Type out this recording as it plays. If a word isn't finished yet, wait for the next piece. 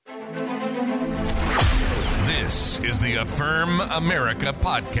This is the Affirm America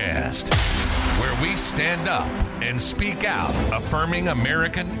podcast, where we stand up and speak out, affirming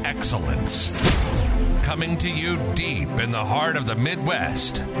American excellence. Coming to you deep in the heart of the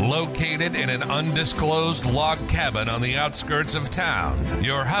Midwest, located in an undisclosed log cabin on the outskirts of town.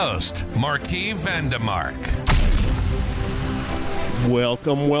 Your host, Marquis Vandemark.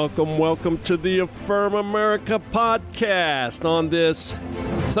 Welcome to the Affirm America podcast on this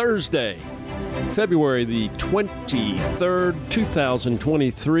Thursday, February the 23rd,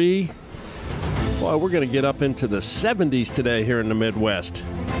 2023. Well, we're going to get up into the 70s today here in the Midwest.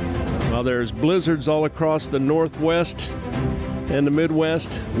 While there's blizzards all across the Northwest and the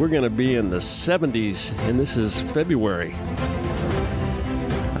Midwest, we're going to be in the 70s, and this is February.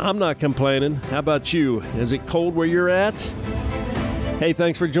 I'm not complaining. How about you? Is it cold where you're at? Hey,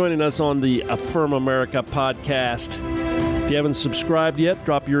 thanks for joining us on the Affirm America podcast. If you haven't subscribed yet,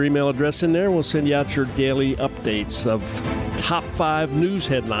 drop your email address in there. We'll send you out your daily updates of top 5 news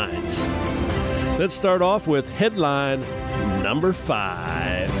headlines. Let's start off with headline number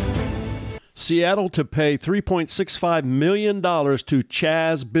 5. Seattle to pay $3.65 million to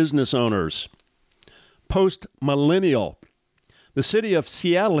Chaz business owners. Post-millennial. The city of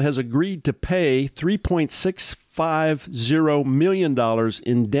Seattle has agreed to pay $3.650 million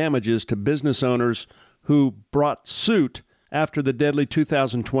in damages to business owners who brought suit after the deadly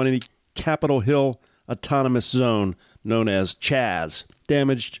 2020 Capitol Hill Autonomous Zone, known as Chaz,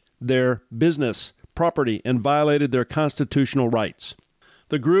 damaged their business, property, and violated their constitutional rights.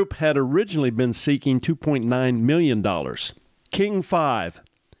 The group had originally been seeking $2.9 million. King 5.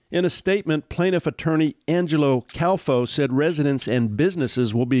 In a statement, plaintiff attorney Angelo Calfo said residents and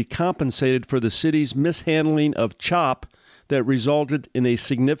businesses will be compensated for the city's mishandling of CHOP that resulted in a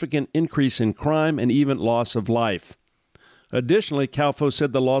significant increase in crime and even loss of life. Additionally, Calfo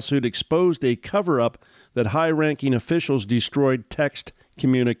said the lawsuit exposed a cover-up that high-ranking officials destroyed text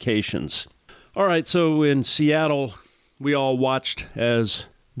communications. All right, so in Seattle, we all watched as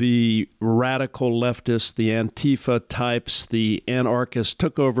the radical leftists, the Antifa types, the anarchists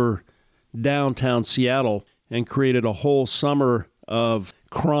took over downtown Seattle and created a whole summer of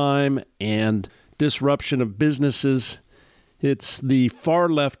crime and disruption of businesses. It's the far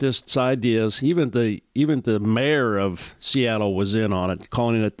leftists' ideas. Even the mayor of Seattle was in on it,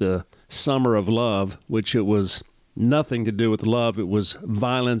 calling it the Summer of Love, which it was nothing to do with love. It was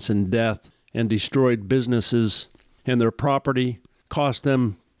violence and death, and destroyed businesses and their property, cost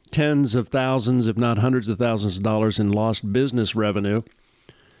them tens of thousands, if not hundreds of thousands of dollars in lost business revenue.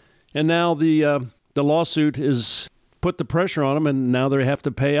 And now the lawsuit has put the pressure on them, and now they have to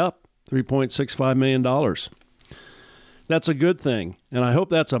pay up $3.65 million. That's a good thing, and I hope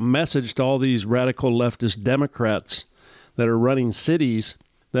that's a message to all these radical leftist Democrats that are running cities,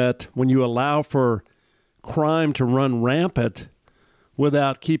 that when you allow for crime to run rampant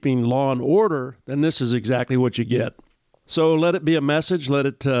without keeping law and order, then this is exactly what you get. So let it be a message. Let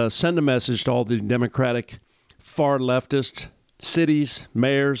it send a message to all the Democratic far leftist cities,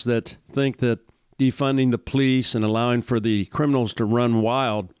 mayors that think that defunding the police and allowing for the criminals to run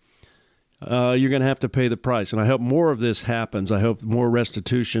wild, you're going to have to pay the price. And I hope more of this happens. I hope more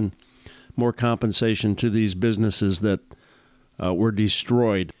restitution, more compensation to these businesses that were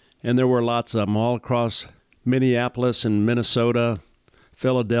destroyed. And there were lots of them all across Minneapolis and Minnesota,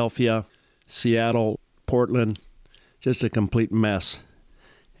 Philadelphia, Seattle, Portland. Just a complete mess.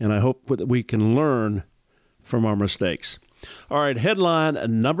 And I hope that we can learn from our mistakes. All right, headline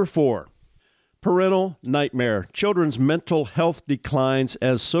number 4. Parental nightmare. Children's mental health declines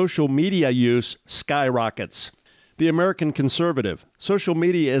as social media use skyrockets. The American Conservative. Social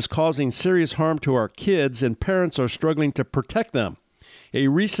media is causing serious harm to our kids, and parents are struggling to protect them. A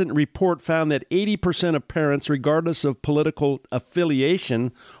recent report found that 80% of parents, regardless of political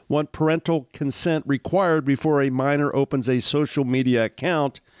affiliation, want parental consent required before a minor opens a social media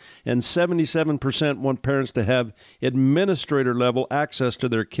account, and 77% want parents to have administrator-level access to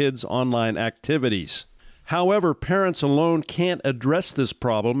their kids' online activities. However, parents alone can't address this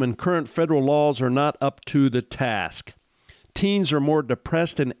problem, and current federal laws are not up to the task. Teens are more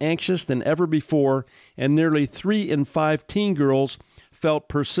depressed and anxious than ever before, and nearly 3 in 5 teen girls felt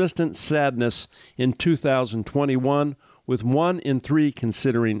persistent sadness in 2021, with 1 in 3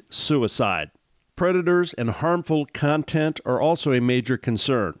 considering suicide. Predators and harmful content are also a major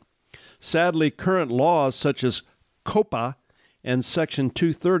concern. Sadly, current laws such as COPPA and Section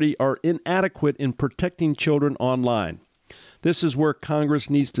 230 are inadequate in protecting children online. This is where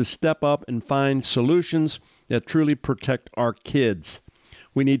Congress needs to step up and find solutions that truly protect our kids.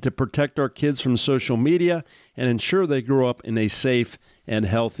 We need to protect our kids from social media and ensure they grow up in a safe and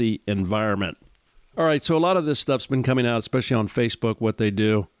healthy environment. All right, so a lot of this stuff's been coming out, especially on Facebook, what they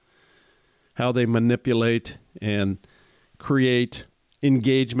do, how they manipulate and create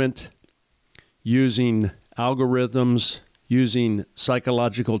engagement using algorithms, using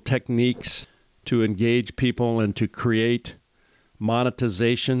psychological techniques to engage people and to create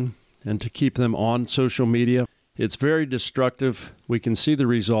monetization and to keep them on social media. It's very destructive. We can see the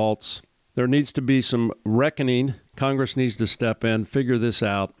results. There needs to be some reckoning. Congress needs to step in, figure this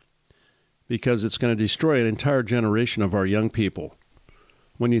out, because it's going to destroy an entire generation of our young people.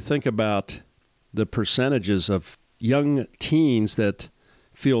 When you think about the percentages of young teens that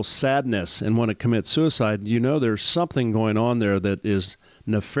feel sadness and want to commit suicide, you know there's something going on there that is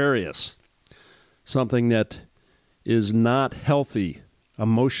nefarious, something that is not healthy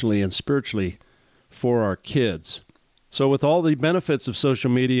emotionally and spiritually for our kids. So with all the benefits of social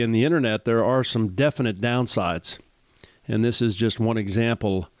media and the internet, there are some definite downsides. And this is just one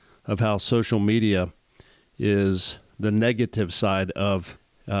example of how social media is the negative side of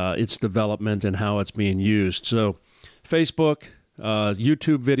its development and how it's being used. So Facebook,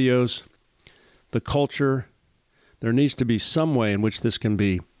 YouTube videos, the culture, there needs to be some way in which this can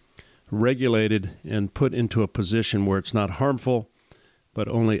be regulated and put into a position where it's not harmful, but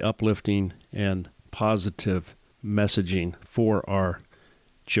only uplifting and positive messaging for our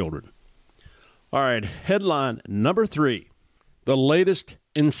children. All right, headline number 3. The latest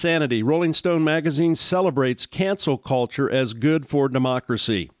insanity. Rolling Stone magazine celebrates cancel culture as good for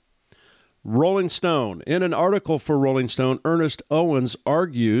democracy. Rolling Stone. In an article for Rolling Stone, Ernest Owens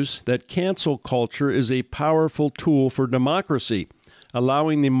argues that cancel culture is a powerful tool for democracy,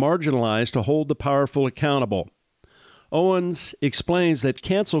 allowing the marginalized to hold the powerful accountable. Owens explains that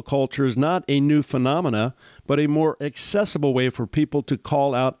cancel culture is not a new phenomena, but a more accessible way for people to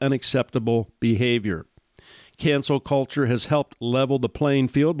call out unacceptable behavior. Cancel culture has helped level the playing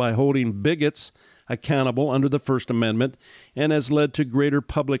field by holding bigots accountable under the First Amendment and has led to greater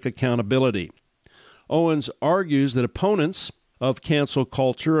public accountability. Owens argues that opponents of cancel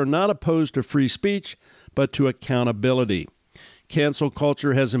culture are not opposed to free speech, but to accountability. Cancel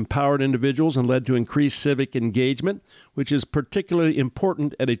culture has empowered individuals and led to increased civic engagement, which is particularly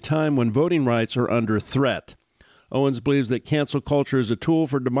important at a time when voting rights are under threat. Owens believes that cancel culture is a tool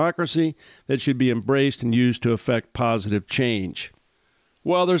for democracy that should be embraced and used to effect positive change.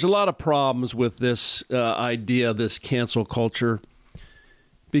 Well, there's a lot of problems with this idea, this cancel culture,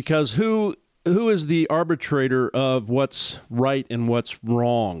 because who is the arbitrator of what's right and what's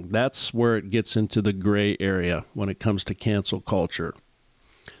wrong? That's where it gets into the gray area when it comes to cancel culture.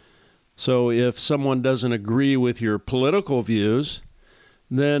 So if someone doesn't agree with your political views,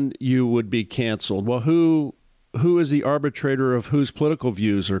 then you would be canceled. Well, who is the arbitrator of whose political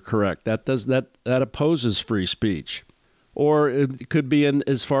views are correct? That opposes free speech. Or it could be in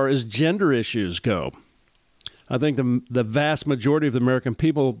as far as gender issues go. I think the vast majority of the American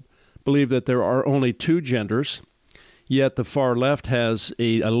people believe that there are only 2 genders, yet the far left has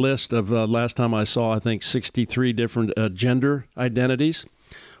a list of, last time I saw, I think 63 different gender identities,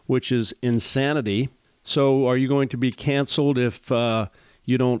 which is insanity. So are you going to be canceled if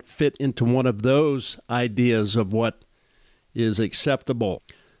you don't fit into one of those ideas of what is acceptable?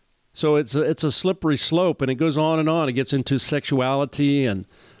 So it's a slippery slope, and it goes on and on. It gets into sexuality and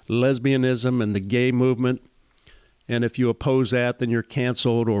lesbianism and the gay movement. And if you oppose that, then you're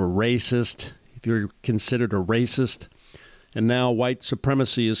canceled or racist, if you're considered a racist. And now white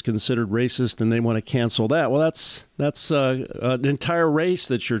supremacy is considered racist, and they want to cancel that. Well, that's an entire race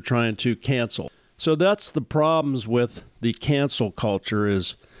that you're trying to cancel. So that's the problems with the cancel culture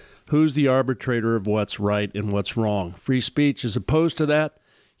is who's the arbitrator of what's right and what's wrong. Free speech is opposed to that.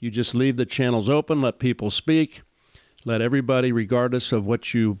 You just leave the channels open, let people speak, let everybody, regardless of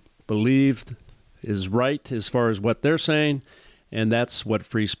what you believe, is right as far as what they're saying, and that's what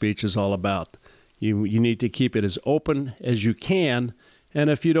free speech is all about. You need to keep it as open as you can,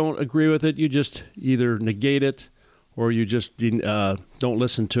 and if you don't agree with it, you just either negate it or you just don't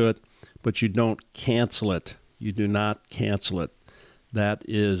listen to it, but you don't cancel it. You do not cancel it. That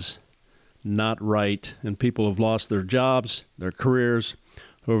is not right, and people have lost their jobs, their careers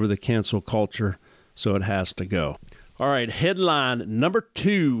over the cancel culture, so it has to go. All right, headline number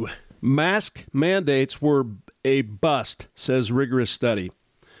 2. Mask mandates were a bust, says rigorous study.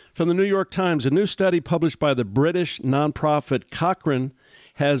 From the New York Times, a new study published by the British nonprofit Cochrane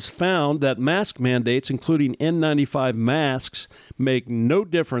has found that mask mandates, including N95 masks, make no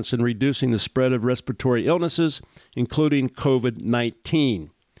difference in reducing the spread of respiratory illnesses, including COVID-19.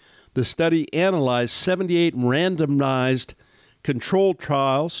 The study analyzed 78 randomized controlled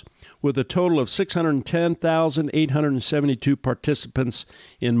trials with a total of 610,872 participants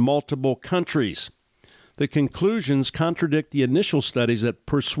in multiple countries. The conclusions contradict the initial studies that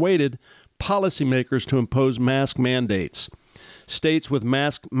persuaded policymakers to impose mask mandates. States with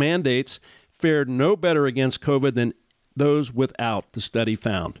mask mandates fared no better against COVID than those without, the study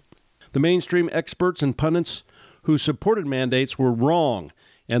found. The mainstream experts and pundits who supported mandates were wrong,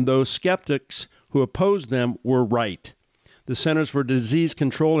 and those skeptics who opposed them were right. The Centers for Disease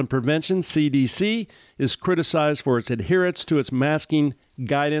Control and Prevention, CDC, is criticized for its adherence to its masking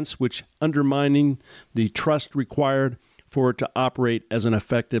guidance, which undermining the trust required for it to operate as an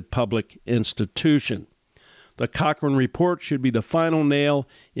effective public institution. The Cochrane report should be the final nail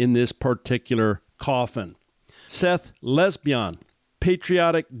in this particular coffin. Seth Lesbian,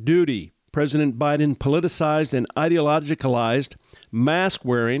 patriotic duty. President Biden politicized and ideologicalized mask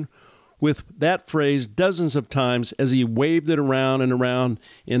wearing with that phrase dozens of times as he waved it around and around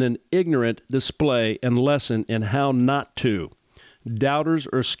in an ignorant display and lesson in how not to. Doubters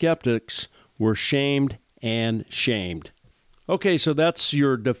or skeptics were shamed and shamed. Okay, so that's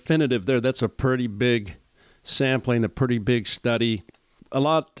your definitive there. That's a pretty big sampling, a pretty big study. A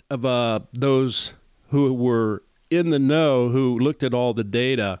lot of those who were in the know, who looked at all the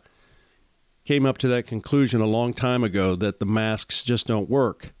data, came up to that conclusion a long time ago that the masks just don't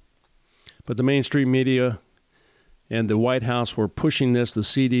work. But the mainstream media and the White House were pushing this, the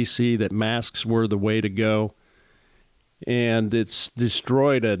CDC, that masks were the way to go. And it's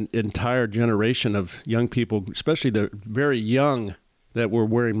destroyed an entire generation of young people, especially the very young, that were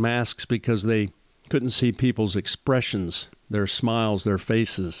wearing masks because they couldn't see people's expressions, their smiles, their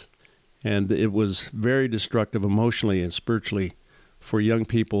faces. And it was very destructive emotionally and spiritually for young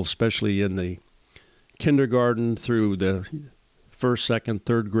people, especially in the kindergarten through the first, second,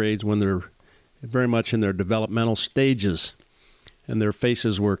 third grades, when they're very much in their developmental stages and their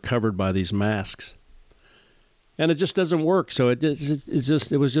faces were covered by these masks. And it just doesn't work. So it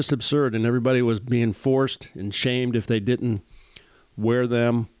was just absurd, and everybody was being forced and shamed if they didn't wear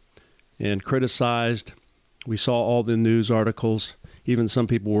them and criticized. We saw all the news articles. Even some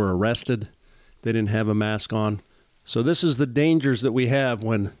people were arrested. They didn't have a mask on. So this is the dangers that we have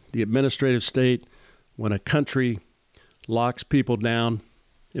when the administrative state, when a country locks people down,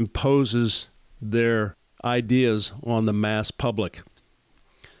 imposes their ideas on the mass public.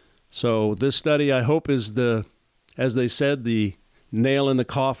 So this study, I hope, is as they said, the nail in the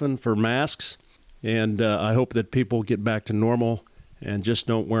coffin for masks. And I hope that people get back to normal and just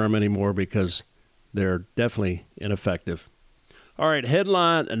don't wear them anymore because they're definitely ineffective. All right,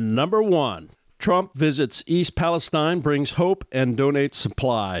 headline number 1. Trump visits East Palestine, brings hope, and donates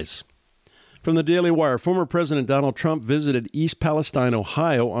supplies. From the Daily Wire, former President Donald Trump visited East Palestine,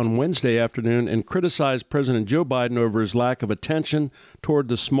 Ohio on Wednesday afternoon and criticized President Joe Biden over his lack of attention toward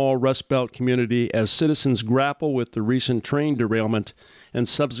the small Rust Belt community as citizens grapple with the recent train derailment and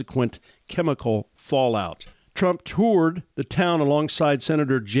subsequent chemical fallout. Trump toured the town alongside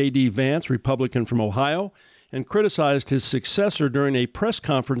Senator J.D. Vance, Republican from Ohio, and criticized his successor during a press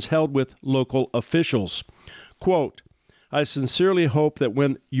conference held with local officials. Quote, I sincerely hope that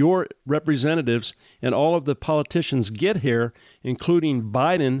when your representatives and all of the politicians get here, including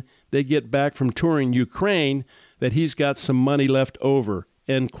Biden, they get back from touring Ukraine, that he's got some money left over,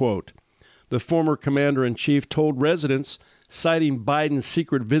 end quote. The former commander-in-chief told residents, citing Biden's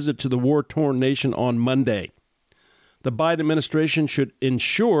secret visit to the war-torn nation on Monday. The Biden administration should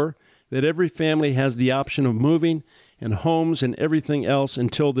ensure that every family has the option of moving and homes and everything else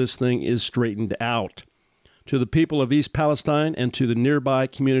until this thing is straightened out. To the people of East Palestine and to the nearby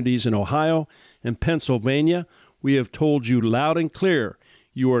communities in Ohio and Pennsylvania, we have told you loud and clear,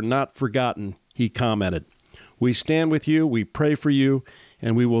 you are not forgotten, he commented. We stand with you, we pray for you,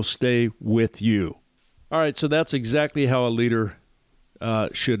 and we will stay with you. All right, so that's exactly how a leader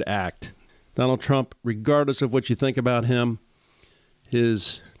should act. Donald Trump, regardless of what you think about him,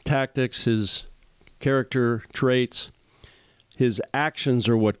 his tactics, his character traits, his actions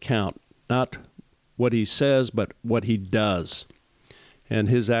are what count, not what he says, but what he does. And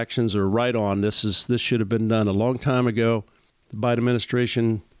his actions are right on. This should have been done a long time ago. The Biden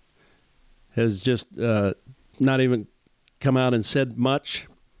administration has just not even come out and said much.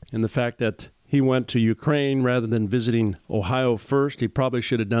 And the fact that he went to Ukraine rather than visiting Ohio first, he probably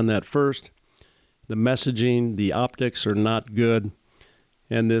should have done that first. The messaging, the optics are not good.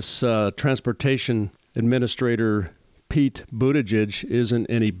 And this transportation administrator, Pete Buttigieg, isn't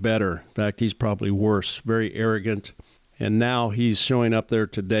any better. In fact, he's probably worse, very arrogant. And now he's showing up there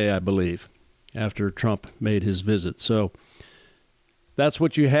today, I believe, after Trump made his visit. So that's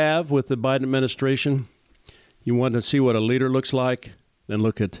what you have with the Biden administration. You want to see what a leader looks like? Then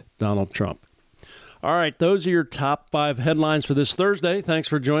look at Donald Trump. All right, those are your top 5 headlines for this Thursday. Thanks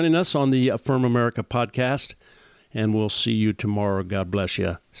for joining us on the Affirm America podcast, and we'll see you tomorrow. God bless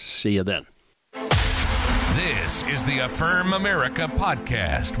you. See you then. This is the Affirm America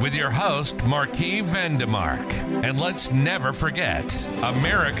podcast with your host, Marquis Vandemark. And let's never forget,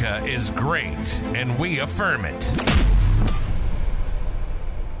 America is great, and we affirm it.